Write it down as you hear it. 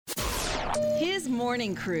His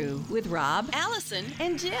Morning Crew with Rob, Allison,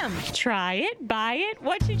 and Jim. Try it, buy it.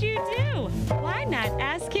 What should you do? Why not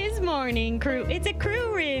ask His Morning Crew? It's a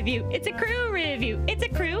crew review. It's a crew review. It's a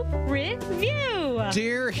crew review.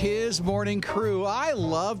 Dear His Morning Crew, I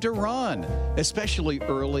love to run, especially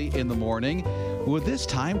early in the morning. Would this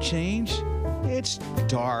time change? It's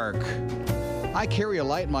dark. I carry a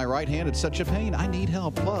light in my right hand. It's such a pain. I need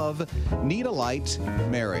help. Love. Need a light.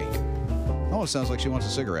 Mary. Oh, it sounds like she wants a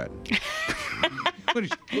cigarette.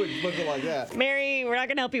 Look like that. Mary, we're not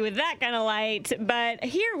going to help you with that kind of light, but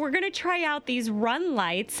here we're going to try out these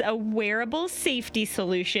RunLites, a wearable safety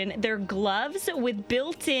solution. They're gloves with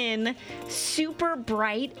built-in super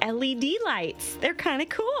bright LED lights. They're kind of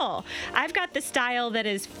cool. I've got the style that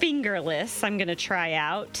is fingerless I'm going to try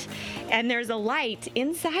out, and there's a light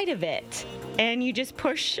inside of it, and you just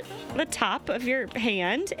push the top of your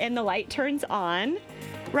hand, and the light turns on.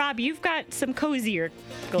 Rob, you've got some cozier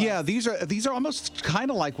gloves. Yeah, these are almost kind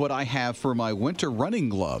of like what I have for my winter running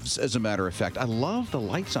gloves, as a matter of fact. I love the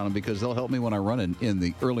lights on them because they'll help me when I run in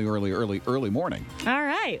the early morning. All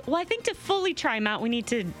right. Well, I think to fully try them out, we need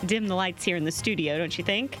to dim the lights here in the studio, don't you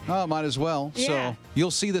think? Oh, might as well. Yeah. So you'll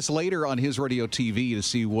see this later on His Radio TV to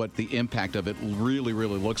see what the impact of it really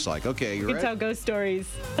looks like. Okay, you You ready? can tell ghost stories.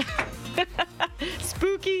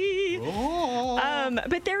 Spooky. Oh.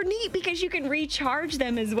 But they're neat because you can recharge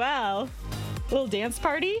them as well. Little dance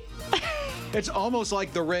party. It's almost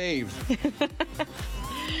like the rave.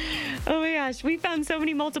 Oh my gosh, we found so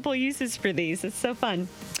many multiple uses for these. It's so fun.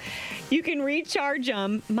 You can recharge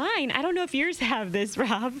them. Mine, I don't know if yours have this,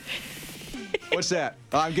 Rob. What's that?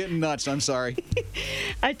 Oh, I'm getting nuts. I'm sorry.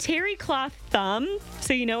 A terry cloth thumb.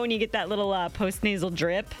 So you know when you get that little post-nasal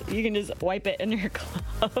drip, you can just wipe it in your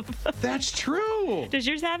glove. That's true. Does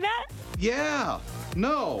yours have that? Yeah.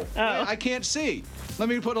 No. Oh. I can't see. Let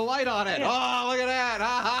me put a light on it. Oh, look at that.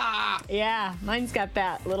 Ha ha. Yeah, mine's got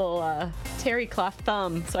that little terry cloth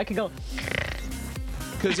thumb, so I can go.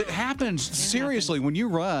 Because it happens, seriously, when you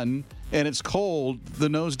run and it's cold, the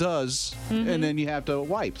nose does, and then you have to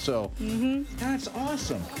wipe. So that's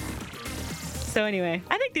awesome. So anyway,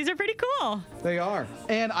 I think these are pretty cool. They are.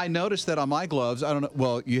 And I noticed that on my gloves, I don't know,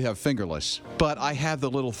 well, you have fingerless, but I have the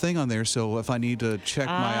little thing on there, so if I need to check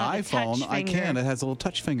my the iPhone, touch I can. finger. It has a little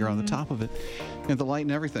touch finger on the top of it, and the light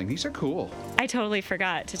and everything. These are cool. I totally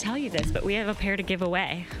forgot to tell you this, but we have a pair to give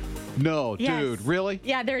away. No, Yes. dude, really?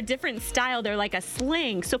 Yeah, they're a different style. They're like a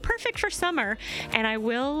sling, so perfect for summer. And I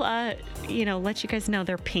will, let you guys know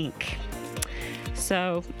they're pink.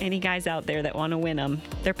 So any guys out there that want to win them,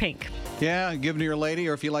 they're pink. Yeah, give them to your lady,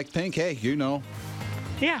 or if you like pink, hey, you know.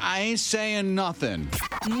 Yeah. I ain't saying nothing.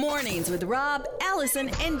 Mornings with Rob, Allison,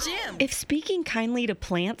 and Jim. If speaking kindly to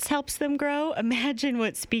plants helps them grow, imagine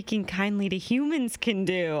what speaking kindly to humans can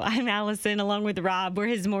do. I'm Allison, along with Rob. We're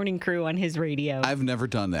His Morning Crew on His Radio. I've never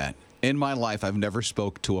done that. In my life, I've never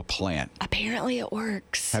spoke to a plant. Apparently it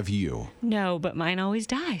works. Have you? No, but mine always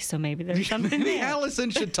die, so maybe there's something Maybe there. Allison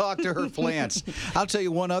should talk to her plants. I'll tell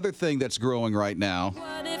you one other thing that's growing right now.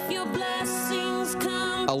 What if your blessings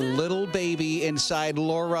come A little baby inside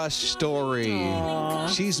Laura's story.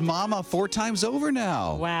 She's mama 4 times over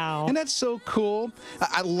now. Wow. And that's so cool.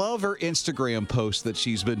 I love her Instagram posts that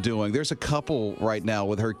she's been doing. There's a couple right now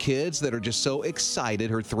with her kids that are just so excited,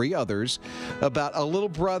 her 3 others, about a little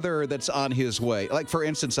brother that's on his way. Like, for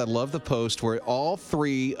instance, I love the post where all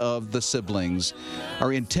 3 of the siblings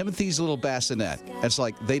are in Timothy's little bassinet. It's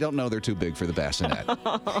like they don't know they're too big for the bassinet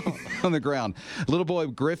on the ground. Little boy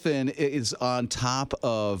Griffin is on top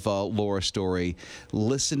of Laura's story,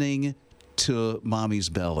 listening to mommy's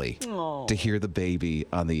belly to hear the baby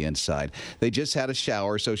on the inside. They just had a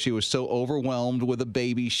shower, so she was so overwhelmed with a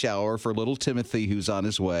baby shower for little Timothy who's on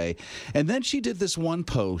his way. And then she did this one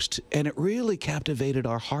post, and it really captivated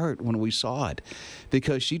our heart when we saw it,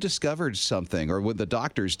 because she discovered something, or what the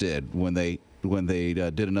doctors did when they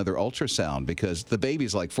did another ultrasound, because the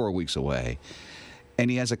baby's like 4 weeks away,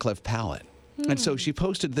 and he has a cleft palate. And so she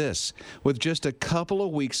posted this: with just a couple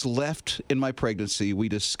of weeks left in my pregnancy, we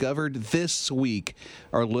discovered this week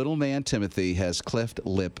our little man Timothy has cleft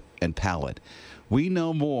lip and palate. We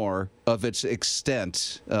know more of its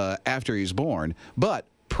extent after he's born, but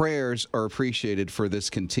prayers are appreciated for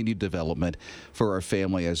this continued development for our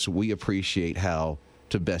family as we appreciate how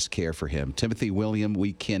to best care for him. Timothy William,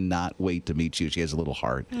 we cannot wait to meet you. She has a little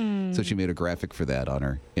heart. So she made a graphic for that on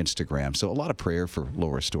her Instagram. So a lot of prayer for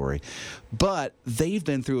Laura's story. But they've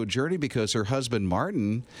been through a journey because her husband,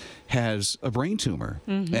 Martin, has a brain tumor.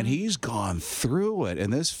 And he's gone through it.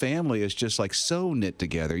 And this family is just like so knit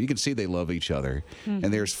together. You can see they love each other. And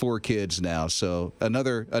there's 4 kids now. So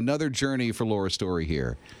another journey for Laura's story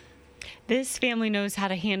here. This family knows how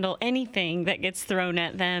to handle anything that gets thrown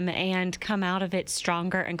at them and come out of it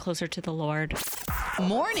stronger and closer to the Lord.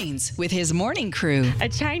 Mornings with his morning crew. A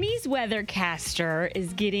Chinese weathercaster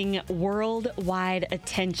is getting worldwide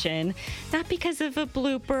attention, not because of a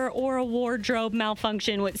blooper or a wardrobe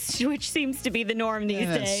malfunction, which seems to be the norm these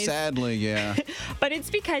days. Sadly, yeah. But it's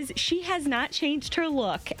because she has not changed her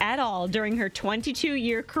look at all during her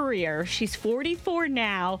 22-year career. She's 44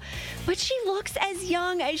 now, but she looks as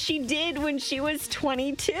young as she did when she was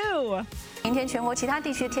 22. 明天全国其他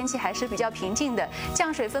地区的天气还是比较平静的，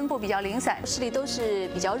降水分布比较零散，视力都是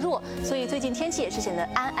比较弱，所以最近天气也是显得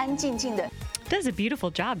安安静静的。 Does a beautiful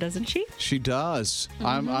job, doesn't she? She does.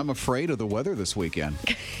 I'm afraid of the weather this weekend.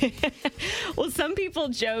 Well, some people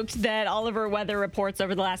joked that all of her weather reports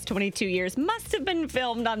over the last 22 years must have been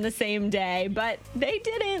filmed on the same day, but they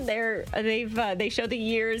didn't. They show the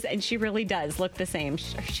years, and she really does look the same.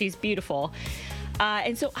 She's beautiful.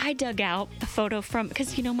 And so I dug out a photo from,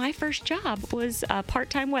 because, you know, my first job was a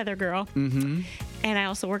part-time weather girl. Mm-hmm. And I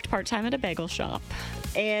also worked part-time at a bagel shop.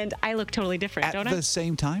 And I look totally different, don't I? At the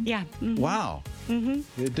same time? Yeah. Mm-hmm. Wow. Mm-hmm.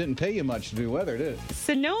 It didn't pay you much to do weather, did it?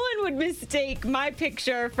 So no one would mistake my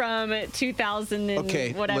picture from 2000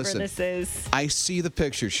 and whatever listen, this is. I see the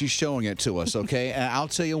picture. She's showing it to us, okay? And I'll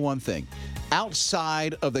tell you one thing.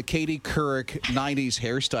 Outside of the Katie Couric 90s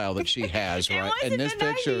hairstyle that she has, right? It wasn't in this the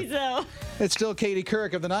picture, 90s, though. It's still Katie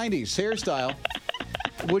Couric of the 90s hairstyle.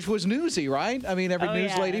 Which was newsy, right? I mean, every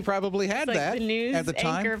news lady probably had it's like that the news at the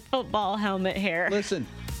time. Anchor football helmet hair. Listen,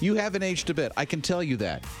 you haven't aged a bit. I can tell you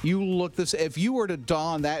that. You look this. If you were to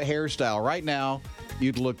don that hairstyle right now,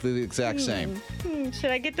 you'd look the exact same.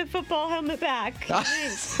 Should I get the football helmet back?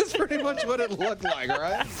 That's pretty much what it looked like,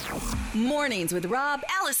 right? Mornings with Rob,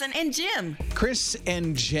 Allison, and Jim. Chris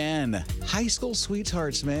and Jen, high school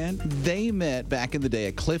sweethearts, man. They met back in the day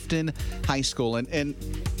at Clifton High School, and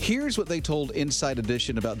here's what they told Inside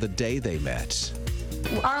Edition about the day they met.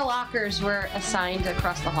 Our lockers were assigned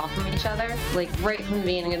across the hall from each other, like right from the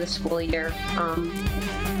beginning of the school year.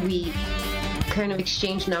 We kind of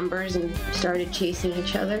exchanged numbers and started chasing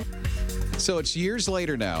each other. So it's years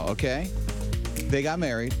later now, okay? They got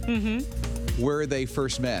married. Mm-hmm. Where they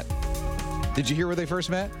first met. Did you hear where they first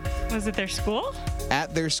met? Was it their school?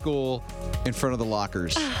 At their school, in front of the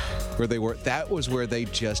lockers, where they were. That was where they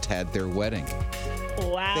just had their wedding.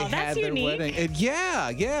 Wow, They that's had their unique. wedding. And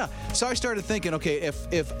yeah. So I started thinking, okay,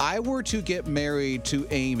 if I were to get married to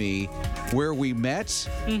Amy where we met,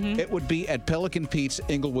 it would be at Pelican Pete's,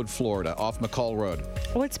 Inglewood, Florida, off McCall Road.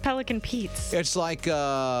 What's Pelican Pete's? It's like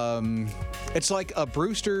a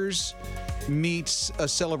Brewster's meets a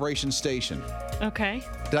Celebration Station. Okay.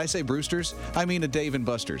 Did I say Brewster's? I mean a Dave and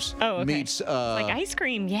Buster's. Oh, okay. Meets Like ice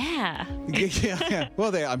cream, yeah. yeah.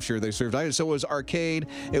 Well, I'm sure they served ice. So it was arcade,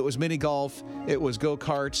 it was mini golf, it was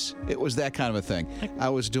go-karts, it was that kind of a thing. I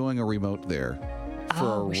was doing a remote there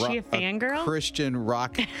for was she a fangirl? Christian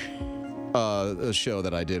rock a show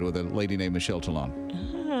that I did with a lady named Michelle Talon.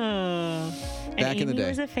 Oh. Back in the day.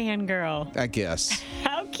 was a fangirl. I guess.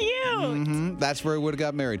 How cute. That's where we would have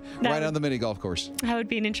got married. Right on the mini golf course. That would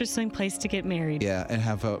be an interesting place to get married. Yeah, and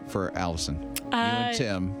have for Allison. You and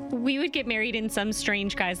Tim. We would get married in some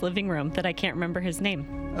strange guy's living room that I can't remember his name.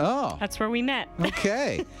 Oh. That's where we met.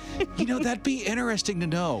 Okay. That'd be interesting to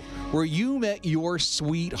know where you met your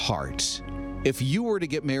sweetheart. If you were to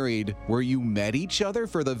get married where you met each other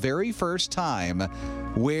for the very first time,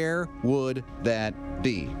 where would that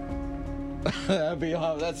be?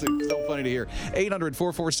 That's so funny to hear.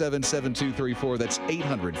 800-447-7234. That's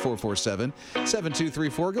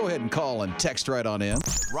 800-447-7234. Go ahead and call and text right on in.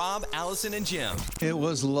 Rob, Allison, and Jim. It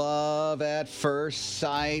was love at first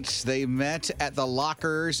sight. They met at the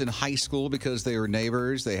lockers in high school because they were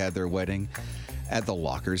neighbors. They had their wedding at the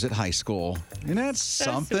lockers at high school. And that's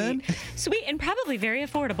something. Sweet and probably very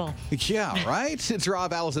affordable. Yeah, right? It's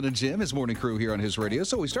Rob, Allison, and Jim, his morning crew here on his radio.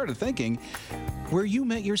 So we started thinking, where you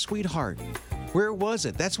met your sweetheart, where was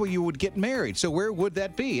it? That's where you would get married. So where would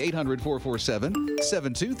that be?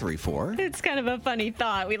 800-447-7234. It's kind of a funny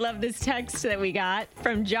thought. We love this text that we got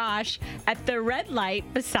from Josh at the red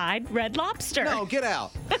light beside Red Lobster. No, get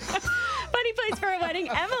out. Funny place for a wedding.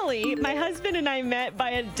 Emily, my husband and I met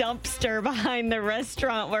by a dumpster behind the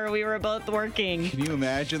restaurant where we were both working. Can you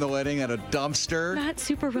imagine the wedding at a dumpster? Not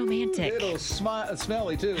super romantic. It'll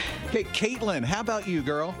smelly, too. Okay, Caitlin, how about you,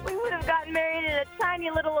 girl? We would have gotten married in a tiny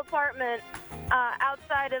little apartment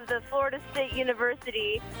outside of the Florida State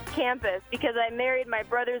University campus because I married my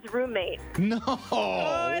brother's roommate. No.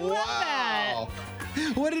 I love that.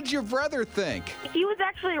 What did your brother think? He was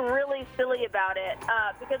actually really silly about it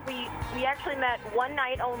because we actually met one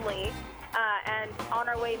night only, and on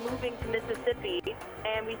our way moving to Mississippi,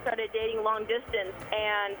 and we started dating long distance.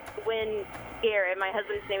 And when Garrett, my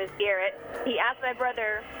husband's name is Garrett, he asked my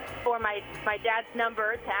brother for my dad's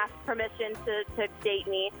number to ask permission to date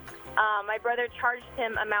me. My brother charged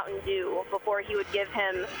him a Mountain Dew before he would give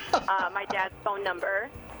him my dad's phone number.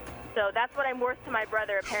 So that's what I'm worth to my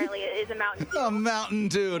brother, apparently, is a Mountain Dew. A Mountain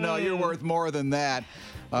Dew. No, you're worth more than that.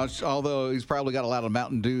 Although he's probably got a lot of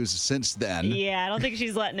Mountain Dews since then. Yeah, I don't think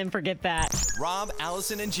she's letting him forget that. Rob,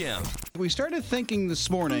 Allison, and Jim. We started thinking this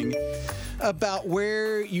morning about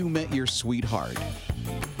where you met your sweetheart.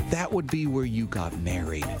 That would be where you got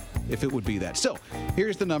married, if it would be that. So,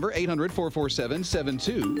 here's the number,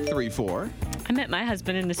 800-447-7234. I met my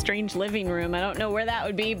husband in the strange living room. I don't know where that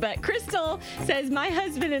would be, but Crystal says my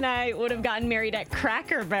husband and I would have gotten married at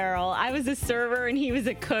Cracker Barrel. I was a server and he was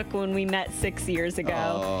a cook when we met 6 years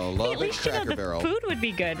ago. Oh, love Hey, at least Cracker Barrel. The food would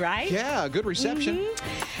be good, right? Yeah, good reception.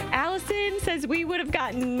 Mm-hmm. Allison says we would have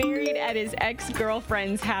gotten married at his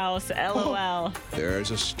ex-girlfriend's house. LOL. Oh,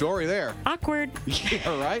 there's a story there. Awkward.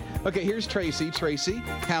 All right. Okay, here's Tracy. Tracy,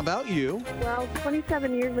 how about you? Well,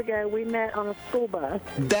 27 years ago, we met on a school bus.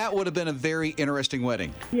 That would have been a very interesting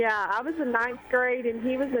wedding. Yeah, I was in 9th grade, and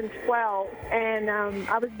he was in 12th, and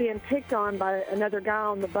I was being picked on by another guy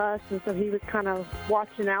on the bus, and so he was kind of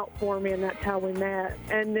watching out for me, and that's how we met.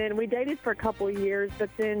 And then we dated for a couple of years, but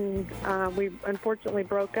then we unfortunately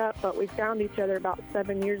broke up, but we found each other about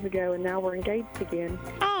 7 years ago, and now we're engaged again.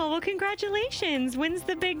 Oh, well, congratulations. When's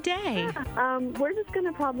the big day? We're just going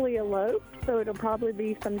to probably elope, so it'll probably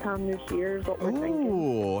be sometime this year is what we're thinking.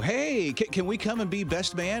 Oh, hey, can we come and be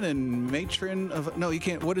best man and matron of... No, you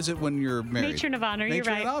can't. What is it when you're married? Matron of honor, you're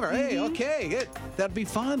right. Matron of honor. Hey, okay, good. That'd be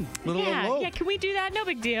fun. Little elope. Yeah, can we do that? No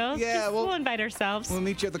big deal. Yeah, we'll invite ourselves. We'll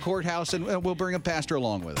meet you at the courthouse, and we'll bring a pastor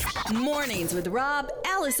along with us. Mornings with Rob,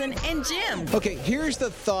 Allison, and Jim. Okay, here's the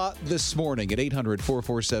thought this morning at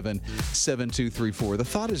 800-447-7234. The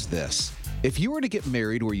thought is this. If you were to get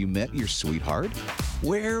married where you met your sweetheart,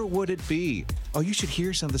 where would it be? Oh, you should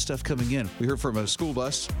hear some of the stuff coming in. We heard from a school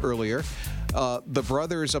bus earlier. The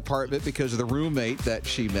brother's apartment because of the roommate that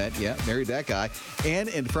she met. Yeah, married that guy. And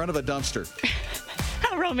in front of a dumpster.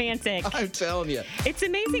 How romantic. I'm telling you. It's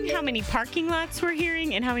amazing how many parking lots we're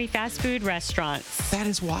hearing and how many fast food restaurants. That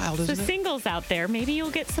is wild, isn't it? So singles out there, maybe you'll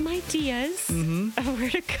get some ideas of where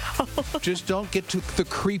to go. Just don't get to the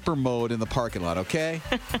creeper mode in the parking lot, okay?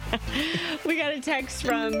 We got a text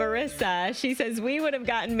from Marissa. She says, we would have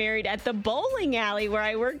gotten married at the bowling alley where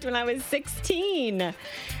I worked when I was 16.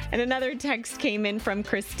 And another text came in from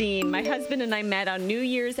Christine. My husband and I met on New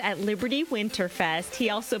Year's at Liberty Winterfest. He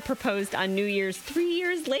also proposed on New Year's 3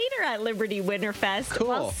 years later at Liberty Winterfest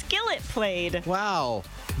while Skillet played. Wow.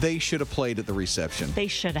 They should have played at the reception. They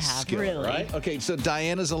should have, Skillet, really. Right? Okay, so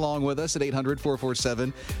Diana's along with us at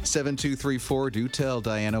 800-447-7234. Do tell,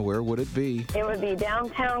 Diana, where would it be? It would be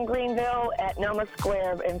downtown Greenville at Noma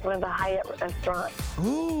Square in front of the Hyatt restaurant.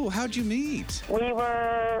 Ooh, how'd you meet? We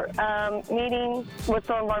were meeting with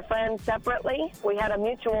some of our friends separately. We had a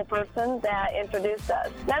mutual person that introduced us.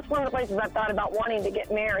 That's one of the places I thought about wanting to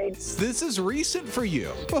get married. This is recent for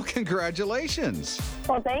you. Well, congratulations.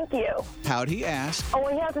 Well, thank you. How'd he ask? Oh,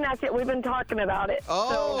 well, he hasn't asked yet. We've been talking about it.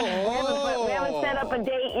 Oh. So we haven't set up a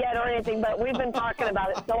date yet or anything, but we've been talking about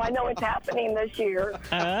it. So I know it's happening this year.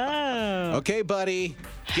 Oh. Okay, buddy.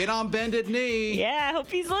 Get on bended knee. Yeah, I hope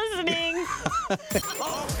he's listening.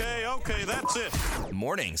 Okay, that's it.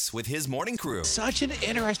 Mornings with his morning crew. Such an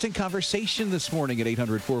interesting conversation this morning at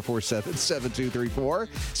 800-447-7234.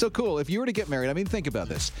 So cool. If you were to get married, I mean, think about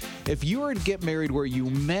this. If you were to get married where you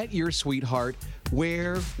met your sweetheart,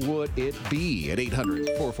 where would it be? At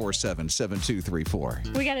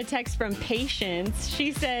 800-447-7234. We got a text from Patience.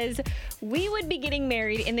 She says, we would be getting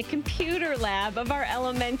married in the computer lab of our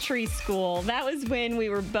elementary school. That was when we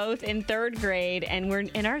were both in 3rd grade, and we're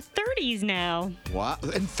in our 30s now. Wow.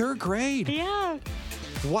 In 3rd grade? Yeah.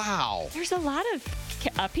 Wow. There's a lot of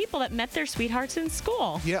people that met their sweethearts in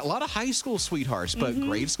school. Yeah, a lot of high school sweethearts, but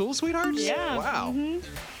grade school sweethearts? Yeah. Wow.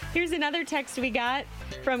 Here's another text we got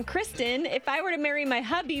from Kristen. If I were to marry my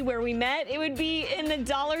hubby where we met, it would be in the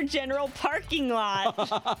Dollar General parking lot.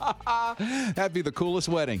 That'd be the coolest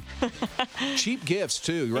wedding. Cheap gifts,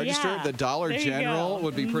 too. Register at the Dollar General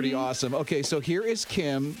would be pretty awesome. Okay, so here is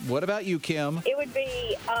Kim. What about you, Kim? It would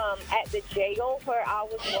be at the jail where I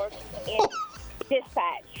was working in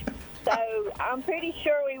dispatch. So I'm pretty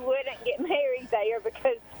sure we wouldn't get married there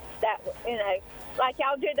because that, like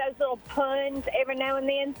y'all do those little puns every now and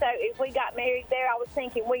then. So if we got married there, I was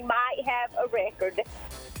thinking we might have a record.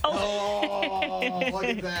 Oh, look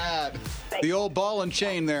at that. The old ball and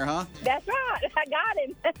chain there, huh? That's right. I got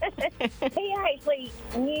him. He actually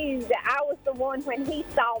knew that I was the one when he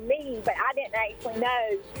saw me, but I didn't actually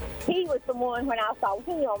know he was the one when I saw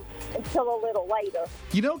him until a little later.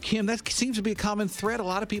 You know, Kim, that seems to be a common thread. A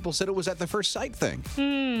lot of people said it was at the first sight thing.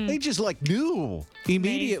 They just knew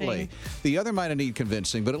immediately. Amazing. The other might have need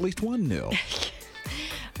convincing, but at least one knew.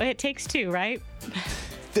 But it takes two, right?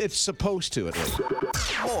 It's supposed to, at least.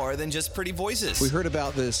 More than just pretty voices. We heard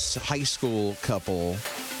about this high school couple.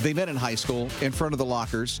 They met in high school in front of the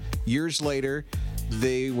lockers. Years later,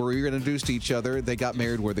 they were introduced to each other. They got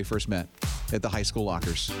married where they first met, at the high school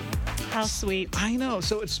lockers. How sweet. I know.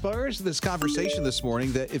 So it spurs this conversation this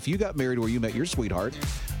morning that if you got married where you met your sweetheart,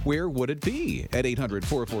 where would it be? At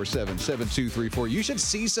 800-447-7234. You should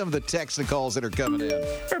see some of the texts and calls that are coming in.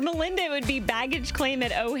 For Melinda, it would be baggage claim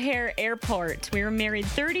at O'Hare Airport. We were married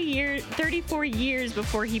 34 years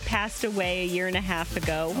before he passed away a year and a half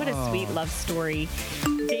ago. What a sweet love story.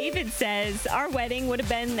 David says our wedding would have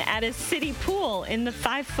been at a city pool in the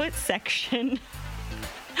 5-foot section.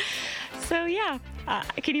 So, yeah.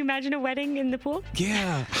 Can you imagine a wedding in the pool?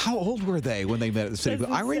 Yeah. How old were they when they met at the city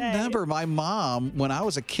pool? I remember my mom, when I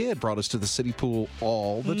was a kid, brought us to the city pool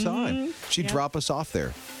all the time. She'd drop us off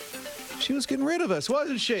there. She was getting rid of us,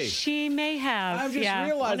 wasn't she? She may have. I'm just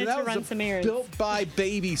realizing that was built by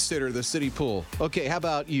babysitter, the city pool. Okay, how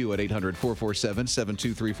about you at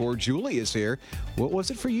 800-447-7234? Julie is here. What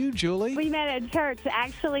was it for you, Julie? We met at church,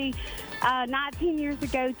 actually, 19 years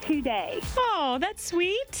ago today. Oh, that's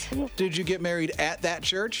sweet. Did you get married at that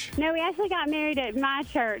church? No, we actually got married at my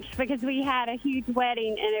church because we had a huge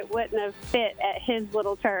wedding and it wouldn't have fit at his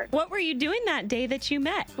little church. What were you doing that day that you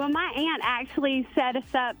met? Well, my aunt actually set us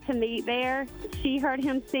up to meet there. She heard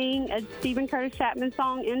him sing a Stephen Curtis Chapman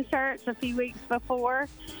song in church a few weeks before,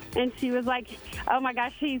 and she was like, oh my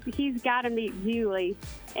gosh, he's got to meet Julie.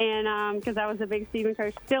 And because I was a big Stephen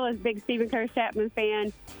Curtis Chapman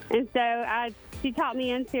fan. And so she taught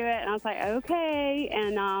me into it, and I was like, okay.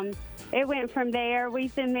 And it went from there.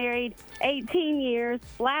 We've been married 18 years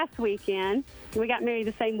last weekend. We got married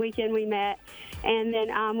the same weekend we met. And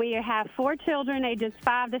then we have 4 children, ages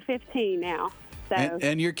 5 to 15 now. So.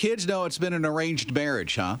 And your kids know it's been an arranged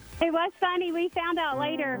marriage, huh? It was funny. We found out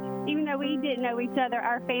later, even though we didn't know each other,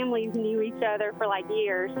 our families knew each other for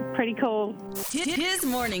years. Pretty cool. His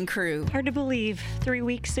morning crew. Hard to believe 3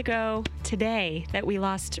 weeks ago today that we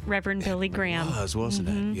lost Reverend Billy Graham. It was, wasn't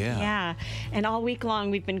it? Yeah. Yeah. And all week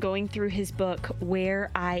long, we've been going through his book,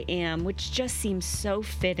 Where I Am, which just seems so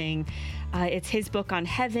fitting. It's his book on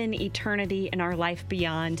heaven, eternity, and our life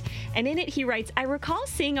beyond. And in it, he writes, I recall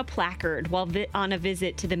seeing a placard while on a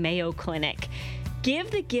visit to the Mayo Clinic. Give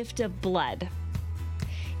the gift of blood.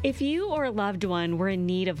 If you or a loved one were in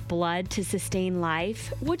need of blood to sustain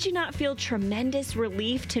life, would you not feel tremendous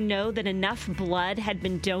relief to know that enough blood had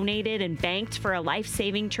been donated and banked for a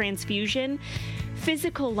life-saving transfusion?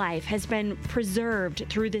 Physical life has been preserved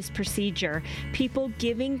through this procedure, people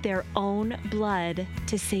giving their own blood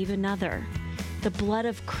to save another. The blood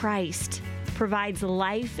of Christ provides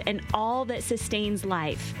life and all that sustains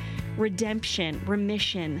life. Redemption,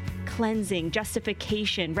 remission, cleansing,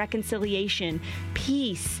 justification, reconciliation,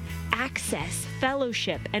 peace, access,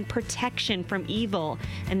 fellowship, and protection from evil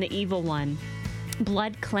and the evil one.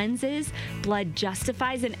 Blood cleanses, blood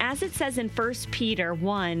justifies, and as it says in 1 Peter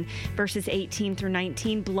 1, verses 18 through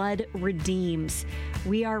 19, blood redeems.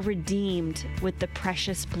 We are redeemed with the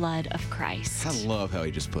precious blood of Christ. I love how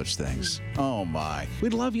he just puts things. Oh, my.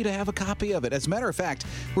 We'd love you to have a copy of it. As a matter of fact,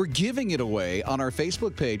 we're giving it away on our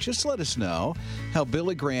Facebook page. Just let us know how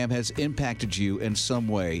Billy Graham has impacted you in some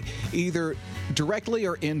way. Either directly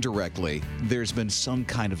or indirectly, there's been some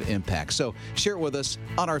kind of impact. So share it with us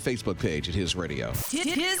on our Facebook page at His Radio.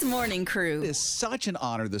 His morning crew. It is such an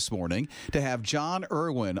honor this morning to have John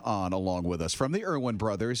Irwin on along with us from the Irwin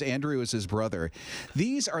brothers. Andrew is his brother.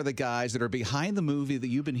 These are the guys that are behind the movie that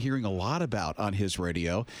you've been hearing a lot about on His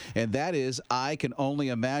Radio, and that is I Can Only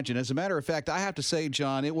Imagine. As a matter of fact, I have to say,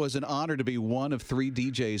 John, it was an honor to be one of 3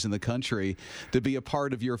 DJs in the country to be a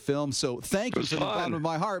part of your film. So thank you from the bottom of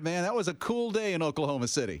my heart, man. That was a cool day in Oklahoma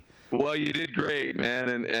City. Well, you did great, man,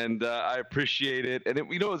 and I appreciate it. And it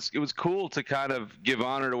was cool to kind of give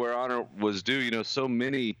honor to where honor was due. So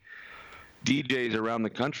many DJs around the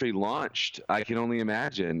country launched I Can Only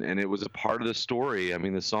Imagine, and it was a part of the story. I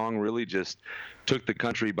mean, the song really just took the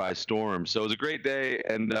country by storm. So it was a great day,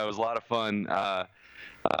 and it was a lot of fun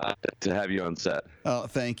to have you on set. Oh,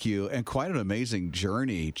 thank you. And quite an amazing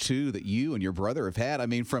journey, too, that you and your brother have had. I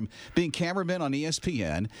mean, from being cameramen on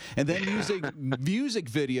ESPN and then using music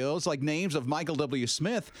videos like names of Michael W.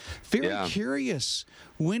 Smith. Very curious.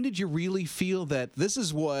 When did you really feel that this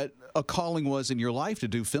is what a calling was in your life to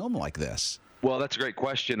do film like this? Well, that's a great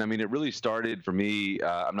question. I mean, it really started for me.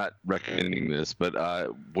 I'm not recommending this, but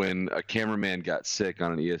when a cameraman got sick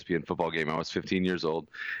on an ESPN football game, I was 15 years old,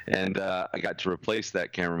 and I got to replace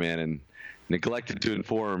that cameraman and neglected to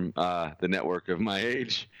inform the network of my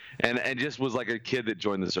age, and just was like a kid that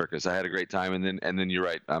joined the circus. I had a great time, and then you're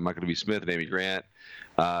right. Michael W. Smith and Amy Grant,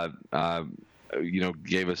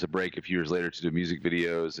 gave us a break a few years later to do music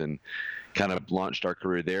videos and kind of launched our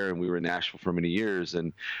career there. And we were in Nashville for many years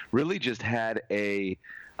and really just had a,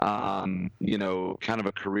 kind of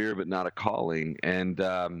a career, but not a calling.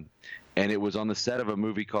 And it was on the set of a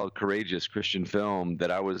movie called Courageous, Christian film, that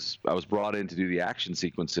I was brought in to do the action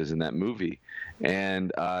sequences in that movie.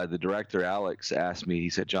 And the director, Alex, asked me, he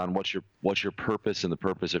said, "John, what's your purpose and the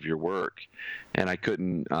purpose of your work?" And I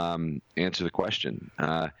couldn't answer the question.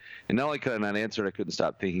 And not only could I not answer it, I couldn't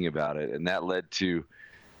stop thinking about it. And that led to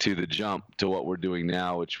the jump to what we're doing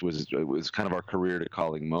now, which was kind of our career to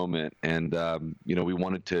calling moment. And,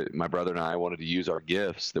 my brother and I wanted to use our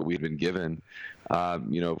gifts that we'd been given,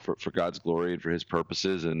 for God's glory and for his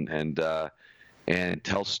purposes and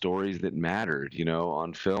tell stories that mattered,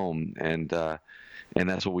 on film. And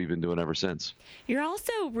that's what we've been doing ever since. You're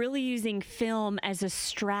also really using film as a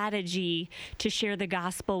strategy to share the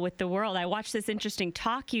gospel with the world. I watched this interesting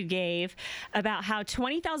talk you gave about how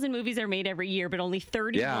 20,000 movies are made every year, but only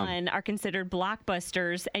 31 are considered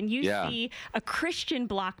blockbusters. And you see a Christian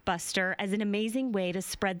blockbuster as an amazing way to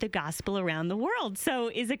spread the gospel around the world. So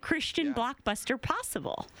is a Christian blockbuster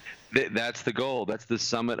possible? That's the goal. That's the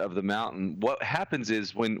summit of the mountain. What happens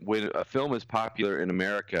is when a film is popular in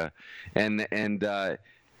America, and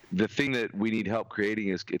the thing that we need help creating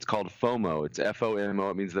it's called FOMO. It's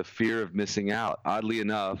FOMO. It means the fear of missing out. Oddly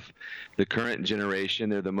enough, the current generation,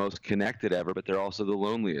 they're the most connected ever, but they're also the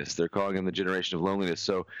loneliest. They're calling them the generation of loneliness.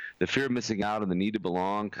 So the fear of missing out and the need to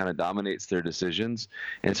belong kind of dominates their decisions.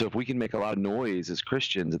 And so if we can make a lot of noise as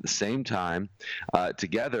Christians at the same time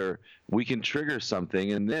together, we can trigger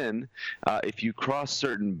something. And then if you cross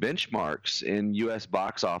certain benchmarks in U.S.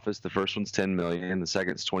 box office, the first one's 10 million, the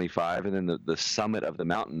second's 25, and then the summit of the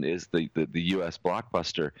mountain is the U.S.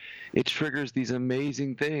 blockbuster. It triggers these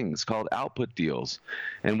amazing things called output deals.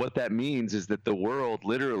 And what that means is that the world,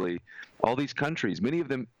 literally, all these countries, many of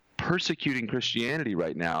them persecuting Christianity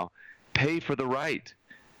right now, pay for the right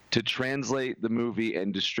to translate the movie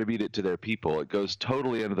and distribute it to their people. It goes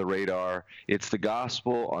totally under the radar. It's the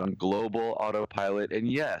gospel on global autopilot.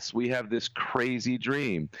 And yes, we have this crazy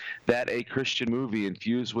dream that a Christian movie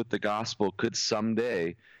infused with the gospel could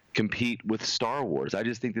someday compete with Star Wars. I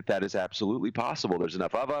just think that is absolutely possible. There's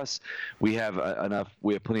enough of us. We have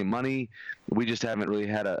plenty of money. We just haven't really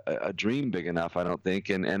had a dream big enough, I don't think.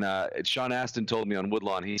 And Sean Astin told me on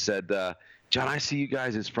Woodlawn, he said, "John, I see you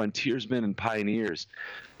guys as frontiersmen and pioneers."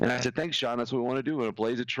 And I said, "Thanks, Sean. That's what we want to do. We want to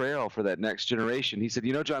blaze a trail for that next generation." He said,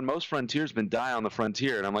 "John, most frontiersmen die on the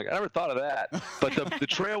frontier." And I'm like, I never thought of that. But the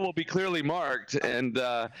trail will be clearly marked, and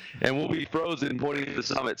we'll be frozen pointing to the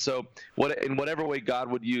summit. So in whatever way God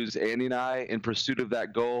would use Andy and I in pursuit of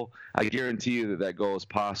that goal, I guarantee you that goal is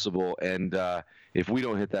possible. And if we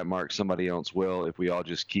don't hit that mark, somebody else will, if we all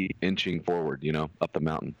just keep inching forward, up the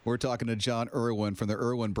mountain. We're talking to John Irwin from the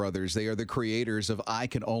Irwin Brothers. They are the creators of I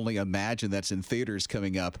Can Only Imagine. That's in theaters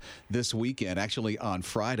coming up this weekend, actually on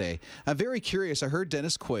Friday. I'm very curious. I heard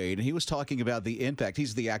Dennis Quaid, and he was talking about the impact.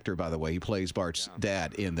 He's the actor, by the way. He plays Bart's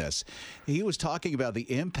dad in this. He was talking about the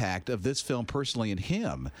impact of this film personally in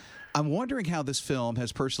him. I'm wondering how this film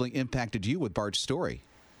has personally impacted you with Bart's story.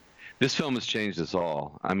 This film has changed us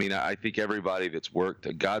all. I mean, I think everybody that's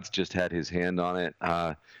worked, God's just had his hand on it.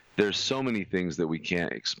 There's so many things that we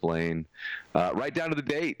can't explain. Right down to the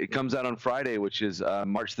date. It comes out on Friday, which is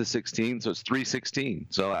March the 16th, so it's 3/16.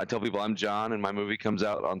 So I tell people I'm John, and my movie comes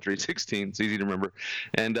out on 3/16. It's easy to remember.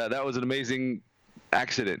 And that was an amazing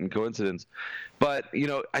accident and coincidence. But,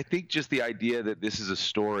 I think just the idea that this is a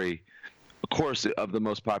story, of course, of the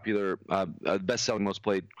most popular, best-selling, most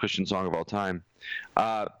played Christian song of all time.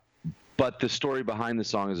 But the story behind the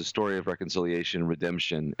song is a story of reconciliation,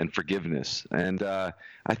 redemption, and forgiveness. And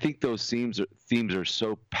I think those themes are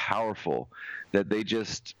so powerful that they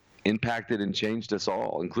just impacted and changed us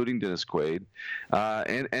all, including Dennis Quaid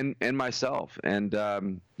and myself. And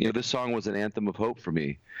this song was an anthem of hope for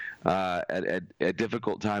me at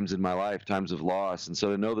difficult times in my life, times of loss. And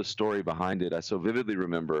so to know the story behind it, I so vividly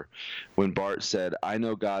remember when Bart said, "I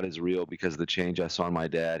know God is real because of the change I saw in my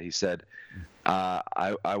dad." He said,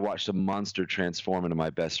 I watched a monster transform into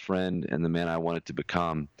my best friend and the man I wanted to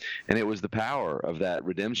become. And it was the power of that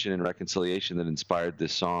redemption and reconciliation that inspired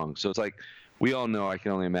this song. So it's like we all know I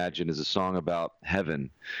Can Only Imagine is a song about heaven.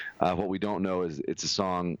 What we don't know is it's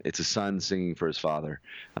a son singing for his father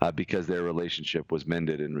because their relationship was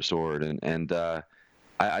mended and restored. And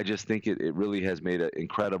I just think it really has made an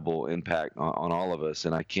incredible impact on all of us,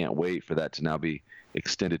 and I can't wait for that to now be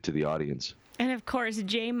extended to the audience. And of course,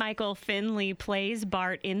 J. Michael Finley plays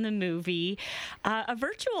Bart in the movie, a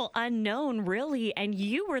virtual unknown, really, and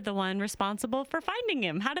you were the one responsible for finding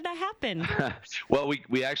him. How did that happen? Well,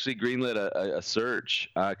 we actually greenlit a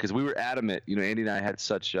search because we were adamant. Andy and I had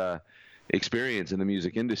such experience in the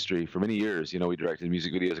music industry for many years. We directed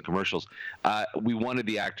music videos and commercials. We wanted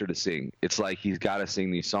the actor to sing. It's like he's got to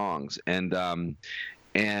sing these songs, and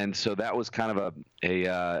so that was kind of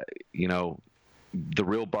the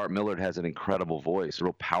real Bart Millard has an incredible voice, a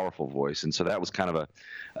real powerful voice, and so that was kind of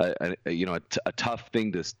a tough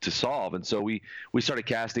thing to solve. And so we started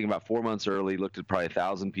casting about 4 months early, looked at probably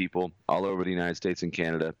 1,000 people all over the United States and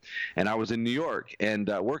Canada, and I was in New York and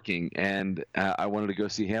working, and I wanted to go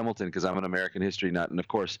see Hamilton because I'm an American history nut, and of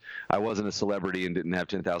course I wasn't a celebrity and didn't have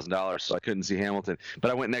 $10,000, so I couldn't see Hamilton.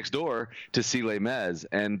 But I went next door to see Les Mis,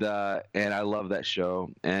 and I love that show,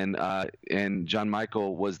 and John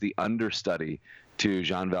Michael was the understudy to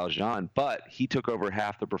Jean Valjean, but he took over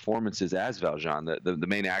half the performances as Valjean. The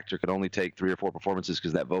main actor could only take 3 or 4 performances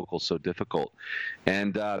because that vocal's so difficult.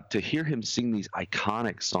 And to hear him sing these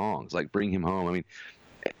iconic songs like Bring Him Home, I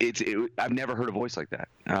mean, I've never heard a voice like that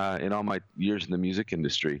in all my years in the music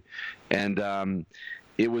industry. And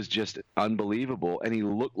it was just unbelievable. And he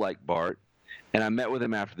looked like Bart. And I met with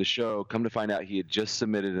him after the show. Come to find out, he had just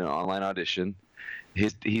submitted an online audition.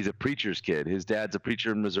 He's a preacher's kid. His dad's a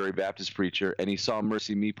preacher, Missouri Baptist preacher, and he saw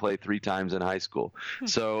Mercy Me play 3 times in high school.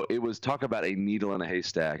 So it was, talk about a needle in a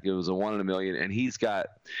haystack. It was a 1 in a million, and he's got,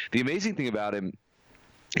 the amazing thing about him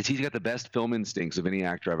is he's got the best film instincts of any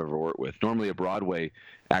actor I've ever worked with. Normally a Broadway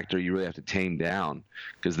actor you really have to tame down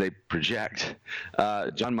because they project.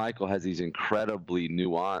 John Michael has these incredibly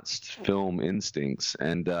nuanced film instincts,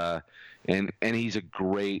 and he's a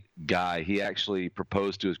great guy. He actually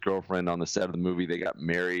proposed to his girlfriend on the set of the movie. They got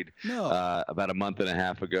married about a month and a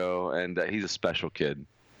half ago, and he's a special kid.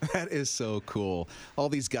 That is so cool. All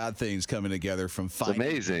these God things coming together from finding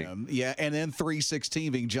amazing. Him. Yeah, and then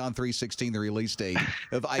 3/16 being John 3/16, the release date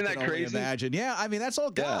of I Can Only Imagine. Yeah, I mean, that's all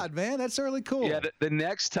God, man. That's really cool. Yeah, the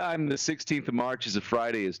next time the 16th of March is a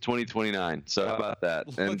Friday is 2029. So how about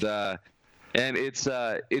that? And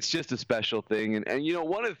it's just a special thing. And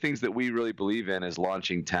one of the things that we really believe in is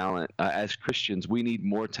launching talent. As Christians, we need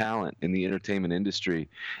more talent in the entertainment industry.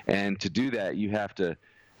 And to do that, you have to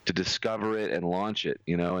discover it and launch it,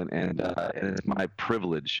 and it's my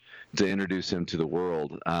privilege to introduce him to the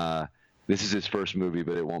world. This is his first movie,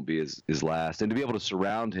 but it won't be his last. And to be able to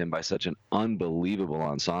surround him by such an unbelievable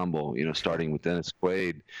ensemble, starting with Dennis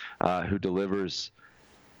Quaid, who delivers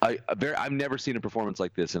I've never seen a performance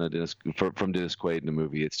like this from Dennis Quaid in a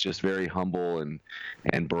movie. It's just very humble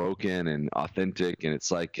and broken and authentic, and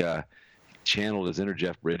it's like channeled as inner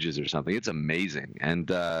Jeff Bridges or something. It's amazing, and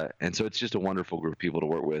so it's just a wonderful group of people to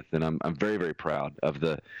work with, and I'm very, very proud of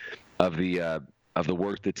the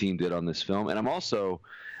work the team did on this film. And I'm also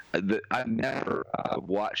I've never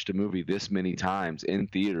watched a movie this many times in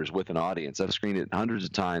theaters with an audience. I've screened it hundreds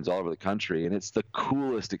of times all over the country, and it's the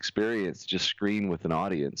coolest experience to just screen with an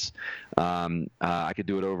audience. I could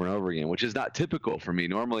do it over and over again, which is not typical for me.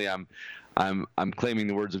 Normally, I'm claiming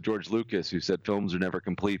the words of George Lucas, who said films are never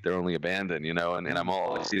complete; they're only abandoned. And I'm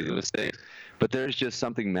always seeing the mistakes. But there's just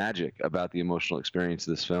something magic about the emotional experience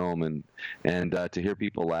of this film, and to hear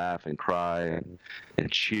people laugh and cry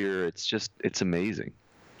and cheer, it's amazing.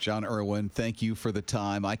 John Irwin, thank you for the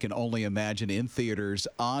time. I Can Only Imagine in theaters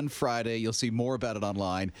on Friday. You'll see more about it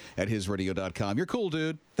online at hisradio.com. You're cool,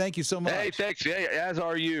 dude. Thank you so much. Hey, thanks. Hey, as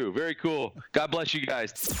are you. Very cool. God bless you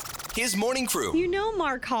guys. His Morning Crew. You know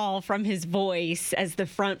Mark Hall from his voice as the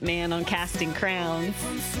front man on Casting Crowns.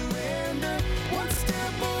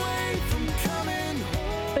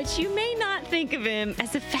 But you may not think of him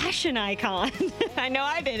as a fashion icon. I know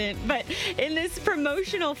I didn't, but in this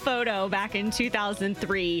promotional photo back in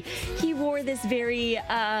 2003, he wore this very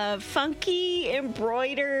funky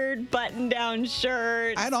embroidered button-down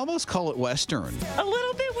shirt. I'd almost call it Western. A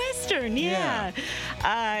little bit Western, yeah.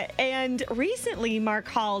 And recently, Mark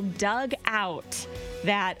Hall dug out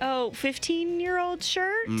that 15-year-old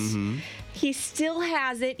shirt. Mm-hmm. He still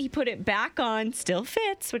has it. He put it back on, still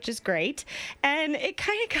fits, which is great. And it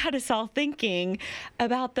kind of got us all thinking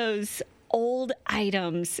about those old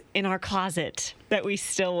items in our closet that we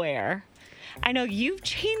still wear. I know you've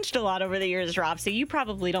changed a lot over the years, Rob, so you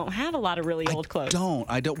probably don't have a lot of really old clothes.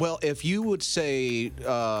 I don't. Well, if you would say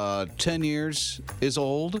 10 years is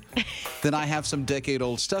old, then I have some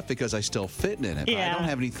decade-old stuff because I still fit in it. Yeah. I don't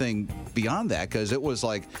have anything beyond that because it was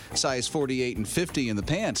like size 48 and 50 in the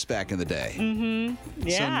pants back in the day. Mm-hmm.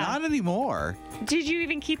 Yeah. So not anymore. Did you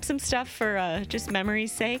even keep some stuff for just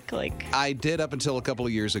memory's sake? I did up until a couple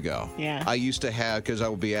of years ago. Yeah. I used to have, because I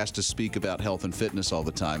would be asked to speak about health and fitness all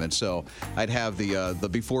the time, and so I'd have the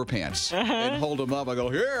before pants and hold them up. I go,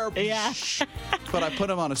 here. Yeah. But I put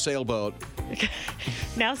them on a sailboat.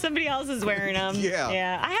 Now somebody else is wearing them.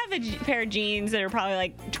 Yeah. I have a pair of jeans that are probably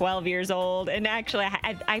like 12 years old, and actually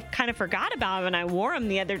I kind of forgot about them, and I wore them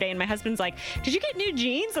the other day, and my husband's like, did you get new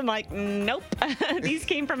jeans? I'm like, nope. These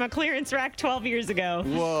came from a clearance rack 12 years ago.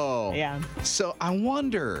 Whoa. Yeah. So I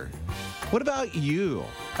wonder, what about you?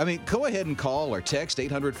 I mean, go ahead and call or text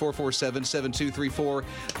 800-447-7234.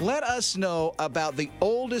 Let us know about the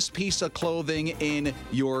oldest piece of clothing in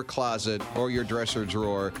your closet or your dresser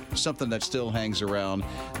drawer, something that still hangs around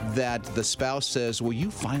that the spouse says, will you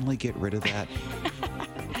finally get rid of that?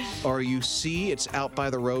 Or you see it's out by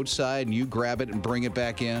the roadside and you grab it and bring it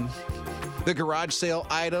back in. The garage sale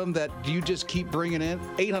item that you just keep bringing in.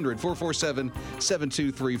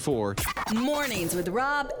 800-447-7234. Mornings with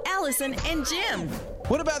Rob, Allison, and Jim.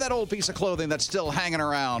 What about that old piece of clothing that's still hanging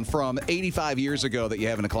around from 85 years ago that you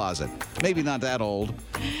have in a closet? Maybe not that old.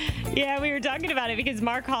 Yeah, we were talking about it because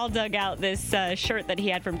Mark Hall dug out this shirt that he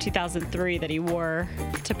had from 2003 that he wore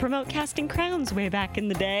to promote Casting Crowns way back in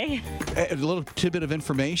the day. A little tidbit of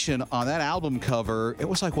information on that album cover. It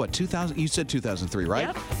was like, what, 2000? You said 2003, right?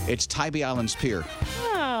 Yep. It's Tybee Island's Pier.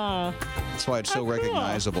 Oh. That's why it's so cool.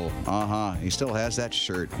 recognizable. He still has that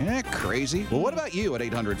shirt. Crazy. Well, what about you at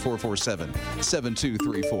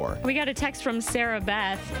 800-447-7234? We got a text from Sarah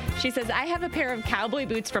Beth. She says, I have a pair of cowboy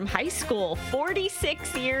boots from high school,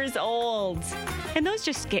 46 years old. And those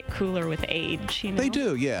just get cooler with age, you know? They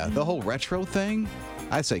do, yeah. The whole retro thing,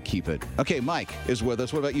 I say keep it. Okay, Mike is with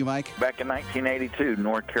us. What about you, Mike? Back in 1982,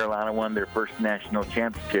 North Carolina won their first national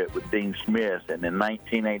championship with Dean Smith. And in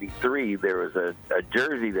 1983, there was a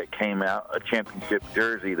jersey that came out, a championship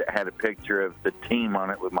jersey that had a picture of the team on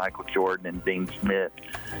it with Michael Jordan and Dean Smith.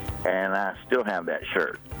 And I still have that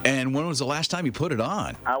shirt. And when was the last time you put it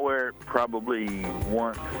on? I wear it probably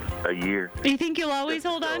once a year. Do you think you'll always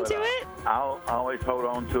hold on to it? I'll always hold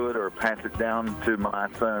on to it or pass it down to my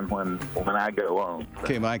son when I go home.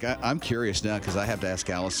 Okay, Mike, I'm curious now because I have to ask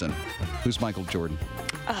Alison. Who's Michael Jordan?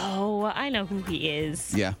 Oh, I know who he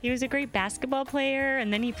is. Yeah. He was a great basketball player,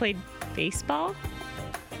 and then he played baseball.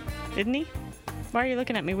 Didn't he? Why are you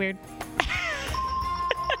looking at me weird?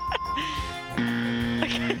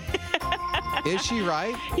 Is she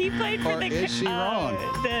right? He played for is she wrong?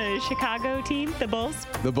 The Chicago team, the Bulls.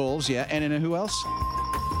 The Bulls, yeah. And then who else?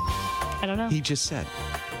 I don't know. He just said.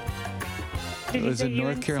 Did it was in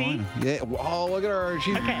North UNC? Carolina. Yeah. Oh, look at her.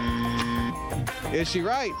 Okay. Is she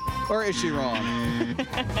right or is she wrong? A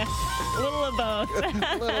little of both.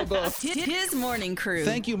 A little of both. His morning crew.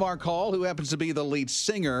 Thank you, Mark Hall, who happens to be the lead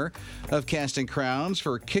singer of Casting Crowns,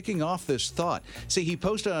 for kicking off this thought. See, he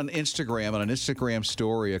posted on Instagram, on an Instagram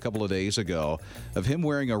story a couple of days ago, of him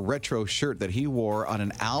wearing a retro shirt that he wore on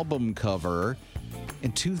an album cover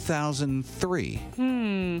in 2003.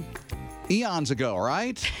 Eons ago,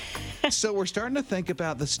 right? So we're starting to think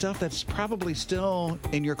about the stuff that's probably still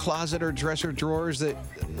in your closet or dresser drawers that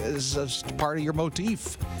is a part of your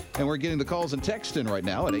motif. And we're getting the calls and text in right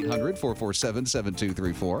now at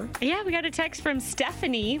 800-447-7234. Yeah, we got a text from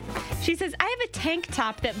Stephanie. She says, I have a tank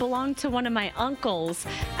top that belonged to one of my uncles.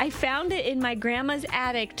 I found it in my grandma's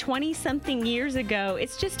attic 20-something years ago.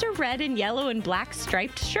 It's just a red and yellow and black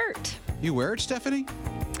striped shirt. You wear it, Stephanie?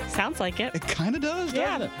 Sounds like it. It kind of does,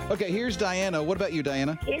 doesn't it? Okay, here's Diana. What about you,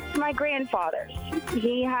 Diana? It's my grandfather's.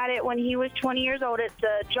 He had it when he was 20 years old. It's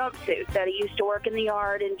a jumpsuit that he used to work in the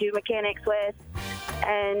yard and do mechanics with.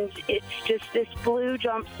 And it's just this blue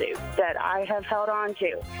jumpsuit that I have held on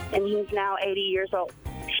to. And he's now 80 years old.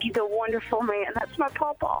 He's a wonderful man. That's my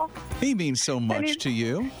pawpaw. He means so much to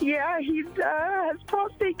you. Yeah, he has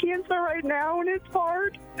prostate cancer right now, and it's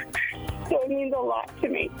hard. So it means a lot to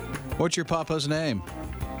me. What's your papa's name?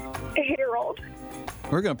 Harold.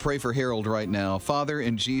 We're going to pray for Harold right now. Father,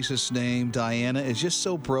 in Jesus' name, Diana is just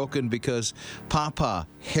so broken because Papa,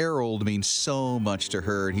 Harold, means so much to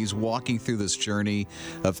her. And he's walking through this journey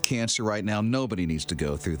of cancer right now. Nobody needs to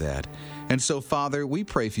go through that. And so, Father, we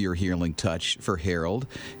pray for your healing touch for Harold.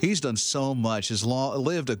 He's done so much. He's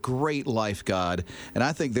lived a great life, God. And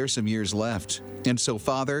I think there's some years left. And so,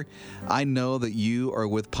 Father, I know that you are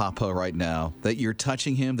with Papa right now, that you're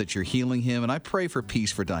touching him, that you're healing him. And I pray for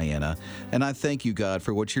peace for Diana. And I thank you, God,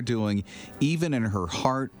 for what you're doing, even in her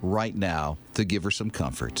heart right now, to give her some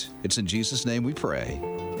comfort. It's in Jesus' name we pray.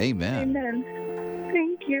 Amen. Amen.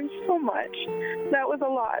 Thank you so much. That was a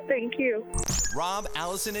lot. Thank you. Rob,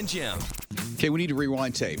 Allison, and Jim. Okay, we need to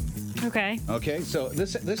rewind tape. Okay. Okay, so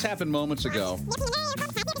this happened moments ago.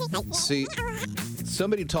 See,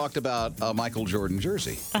 somebody talked about a Michael Jordan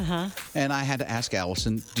jersey. Uh-huh. And I had to ask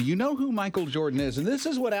Allison, do you know who Michael Jordan is? And this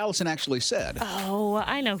is what Allison actually said. Oh,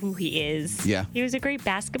 I know who he is. Yeah. He was a great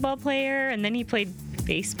basketball player, and then he played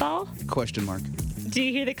baseball. Question mark. Do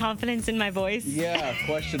you hear the confidence in my voice? Yeah,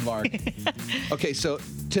 question mark. Okay, so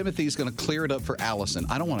Timothy's going to clear it up for Allison.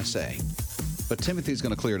 I don't want to say, but Timothy's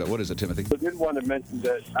going to clear it up. What is it, Timothy? I did want to mention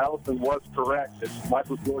that Allison was correct that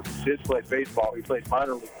Michael Jordan did play baseball. He played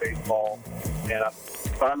minor league baseball, and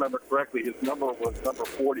if I remember correctly, his number was number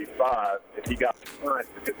 45, and he got current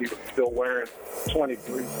because he was still wearing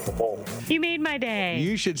 23 for the bowl. You made my day.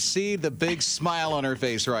 You should see the big smile on her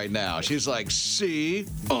face right now. She's like, see?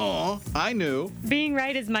 I knew. Being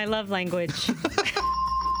right is my love language.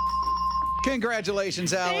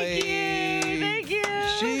 Congratulations, Allie. Thank you.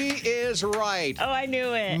 She is right. Oh, I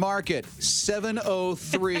knew it. Mark it,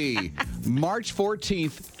 7:03, March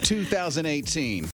 14th, 2018.